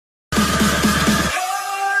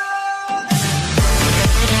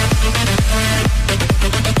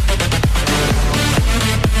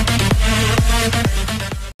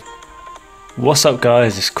What's up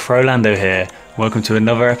guys, it's Crowlando here. Welcome to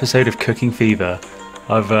another episode of Cooking Fever.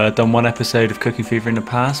 I've done one episode of Cooking Fever in the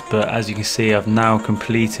past, but as you can see I've now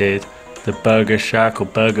completed the burger shack or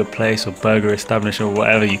burger place or burger establishment or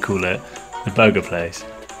whatever you call it, the burger place.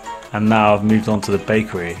 And now I've moved on to the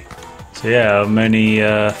bakery. So yeah, I'm only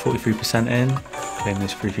 43% in. Claim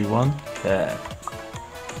this 331. There.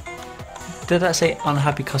 Did that say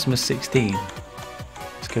unhappy customer 16?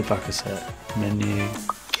 Let's go back a set. Menu.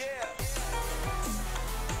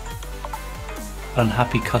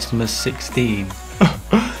 Unhappy customer 16.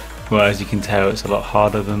 Well, as you can tell, it's a lot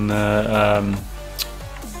harder than the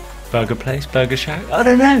burger place, burger shack. I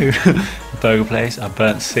don't know. Burger place. I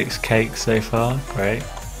burnt 6 cakes so far. Great.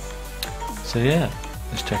 So yeah,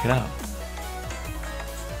 let's check it out.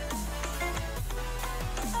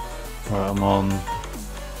 Right, I'm on.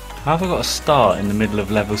 How have I got a start in the middle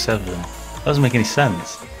of level 7? That doesn't make any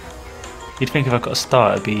sense. You'd think if I got a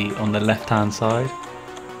start, it'd be on the left-hand side.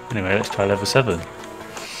 Anyway, let's try level 7.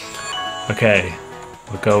 Okay,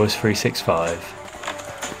 our goal is 365.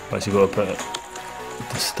 Right, so you've got to put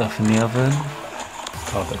the stuff in the oven. Oh,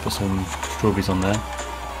 I've got to put some strawberries on there.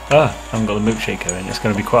 I haven't got the milkshake going. It's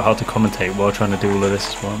going to be quite hard to commentate while trying to do all of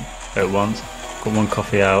this at once. Got one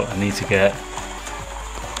coffee out. I need to get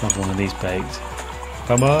another one of these baked.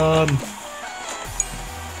 Come on!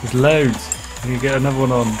 There's loads. I need to get another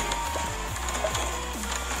one on.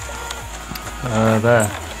 There.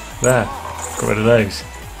 Got rid of those.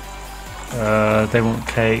 They want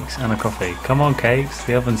cakes and a coffee. Come on, cakes.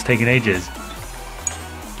 The oven's taking ages.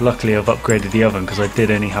 Luckily, I've upgraded the oven because I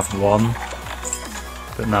did only have one.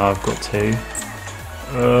 But now I've got 2.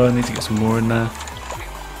 I need to get some more in there.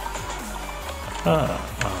 I'll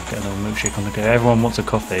get another milkshake on the go. Everyone wants a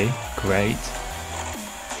coffee. Great.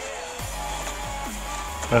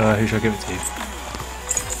 Who should I give it to?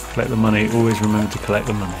 Collect the money. Always remember to collect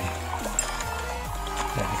the money.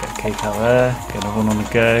 Yeah, get a cake out there. Get another one on the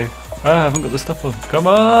go. I haven't got the stuff on. Come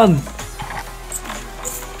on!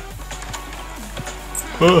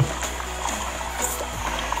 Oh,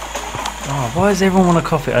 why does everyone want a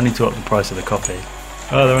coffee? I need to up the price of the coffee.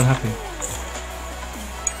 Oh, they're unhappy.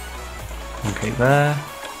 One cake there.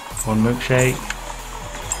 One milkshake.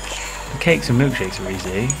 The cakes and milkshakes are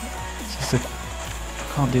easy. It's just I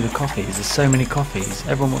can't do the coffees. There's so many coffees.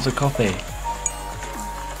 Everyone wants a coffee.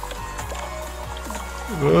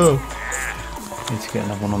 Whoa. Need to get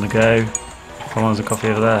another one on the go. Come on, there's a coffee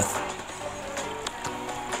over there.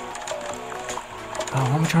 Oh,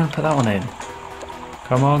 why am I trying to put that one in?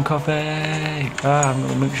 Come on, coffee! I haven't got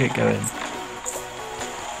the milkshake going.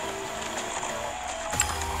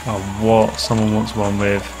 Oh, what? Someone wants one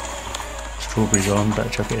with strawberries on. Better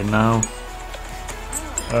chuck it in now.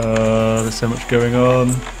 There's so much going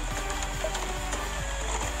on.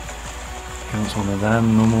 He wants one of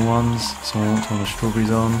them, normal ones. Someone wants one with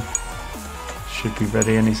strawberries on. Should be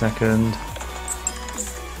ready any second.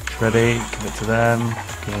 It's ready. Give it to them.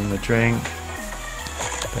 Give them the drink.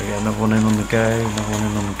 Better get another one in on the go. Another one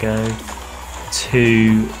in on the go.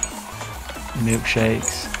 2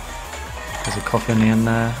 milkshakes. There's a coffee in the end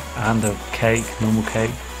there. And a cake. Normal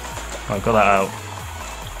cake. Right, got that out.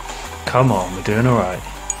 Come on, we're doing alright.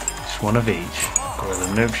 Just one of each. Got rid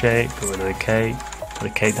of the milkshake. Got rid of the cake. Put the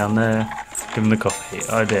cake down there. Give him the coffee.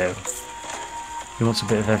 I do. He wants a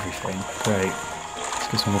bit of everything. Great. Let's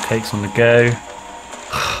get some more cakes on the go.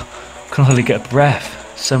 Can hardly get a breath.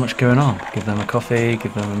 So much going on. Give them a coffee.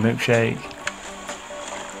 Give them a milkshake.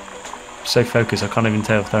 I'm so focused I can't even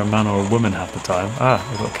tell if they're a man or a woman half the time.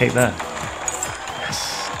 We've got a cake there. Yes.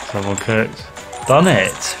 Someone cooked. Done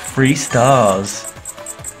it. 3 stars.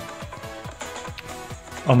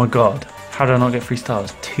 Oh my god. How did I not get 3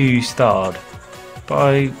 stars? 2 starred. But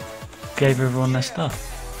I gave everyone their stuff.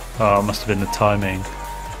 Oh, it must have been the timing.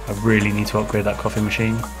 I really need to upgrade that coffee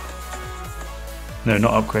machine. No,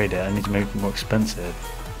 not upgrade it. I need to make it more expensive.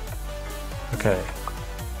 Okay.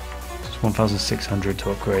 It's 1,600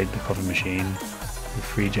 to upgrade the coffee machine with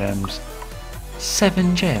 3 gems.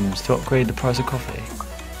 7 gems to upgrade the price of coffee.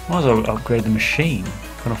 Might as well upgrade the machine.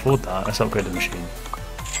 Can't afford that. Let's upgrade the machine.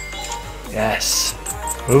 Yes.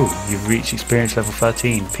 Oh, you've reached experience level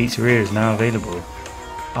 13. Pizzeria is now available.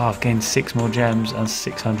 I've gained 6 more gems and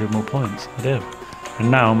 600 more points. I do. And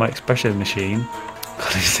now my espresso machine,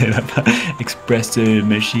 can't even say that, espresso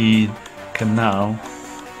machine can now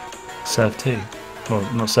serve 2. Well,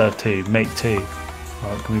 not serve 2, make 2.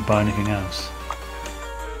 Right, can we buy anything else?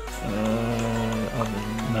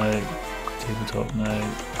 No. Tabletop, no.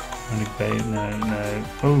 Only bait, no.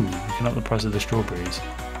 Oh, we can up the price of the strawberries.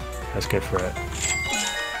 Let's go for it.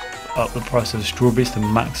 Up the price of the strawberries to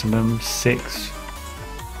maximum 6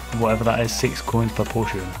 whatever that is, 6 coins per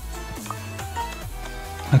portion.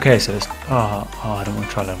 Okay, so it's... Oh, I don't want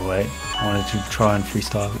to try level 8. I wanted to try and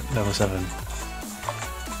freestyle level 7.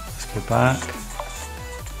 Let's go back.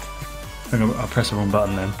 I'll press the wrong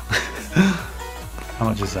button then. How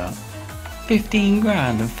much is that? 15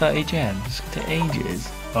 grand and 30 gems. To ages.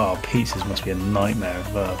 Oh, pizzas must be a nightmare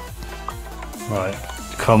as well. Right,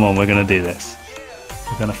 come on, we're going to do this.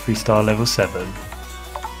 We're going to freestyle level 7.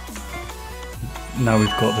 Now we've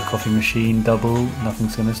got the coffee machine double,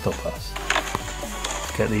 nothing's going to stop us.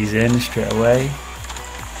 Let's get these in straight away.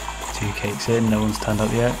 2 cakes in, no one's turned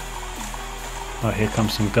up yet. Oh, here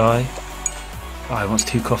comes some guy. Oh, he wants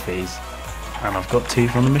 2 coffees. And I've got 2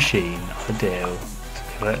 from the machine. Ideal. Let's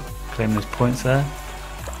kill it. Claim those points there.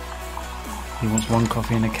 He wants 1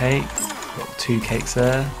 coffee and a cake. Got 2 cakes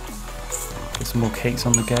there. Get some more cakes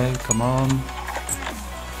on the go. Come on.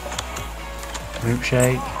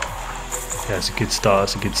 Milkshake. Yeah, it's a good start.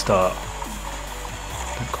 It's a good start.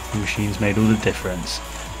 That coffee machine's made all the difference.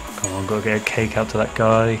 Come on, gotta get a cake out to that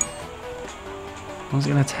guy. What's it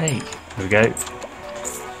gonna take? There we go.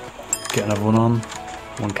 Get another one on.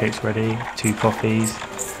 1 cake's ready. 2 coffees.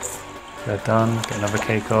 They're done. Get another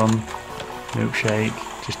cake on. Milkshake.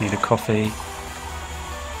 Just need a coffee.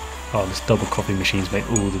 Oh, this double coffee machine's made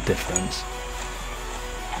all the difference.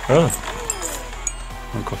 Oh!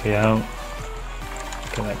 1 coffee out.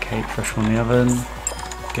 Get that cake fresh from the oven.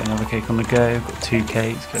 Get another cake on the go. Got 2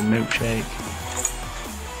 cakes. Get a milkshake.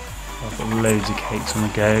 I've got loads of cakes on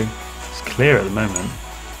the go. It's clear at the moment.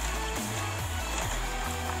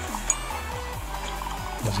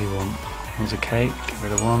 What does he want? He wants a cake. Get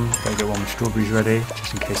rid of 1. Better get 1 with strawberries ready,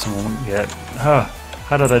 just in case someone wants it. Ah,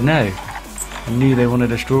 how did I know? I knew they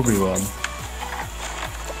wanted a strawberry one.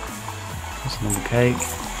 That's another cake.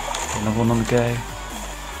 Get another one on the go.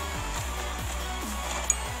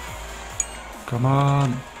 Come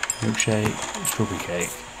on. Milkshake. Strawberry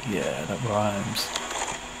cake. Yeah, that rhymes.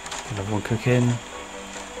 Another one cooking.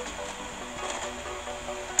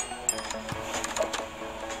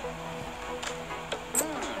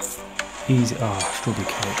 Easy. Ah, oh, strawberry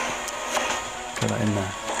cake. Get that in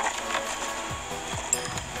there.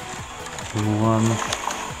 One more one.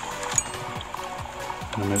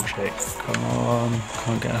 And a milkshake. Come on.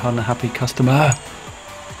 Can't get a unhappy customer.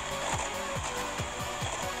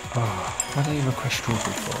 Oh, why don't you request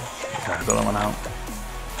strawberry for? Okay, I got that one out.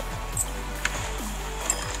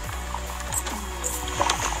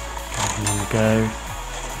 One on the go.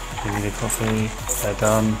 They need a coffee. They're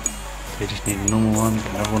done. They just need a normal one. Get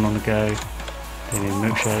another one on the go. They need a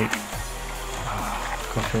milkshake.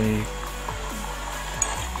 Coffee.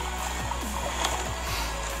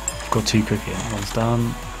 I've got 2 cooking. One's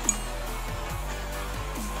done.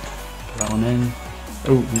 Put that one in.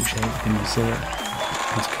 Oh, milkshake. Didn't even see it.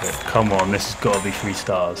 That's good. Come on, this has got to be 3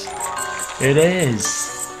 stars. It is!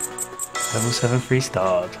 Level 7 3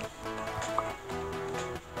 starred.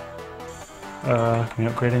 Can we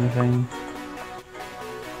upgrade anything?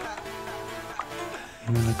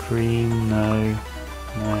 Vanilla cream, no.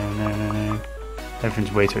 No.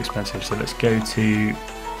 Everything's way too expensive, so let's go to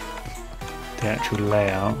the actual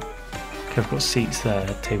layout. Okay, I've got seats there,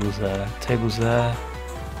 tables there, tables there.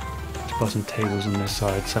 Let's buy some tables on this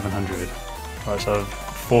side, 700. Right, so I've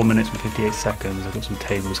 4 minutes and 58 seconds, I've got some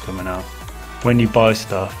tables coming out. When you buy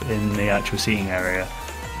stuff in the actual seating area,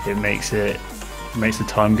 it makes the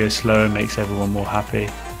time go slower, makes everyone more happy,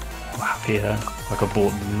 or happier. Like I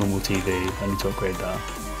bought the normal TV, I need to upgrade that.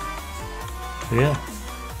 So yeah,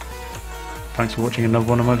 thanks for watching another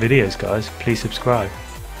one of my videos, guys. Please subscribe.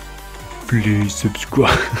 Please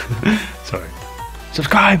subscribe. Sorry.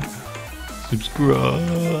 Subscribe! Subscribe!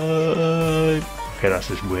 Okay, that's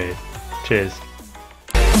just weird. Cheers.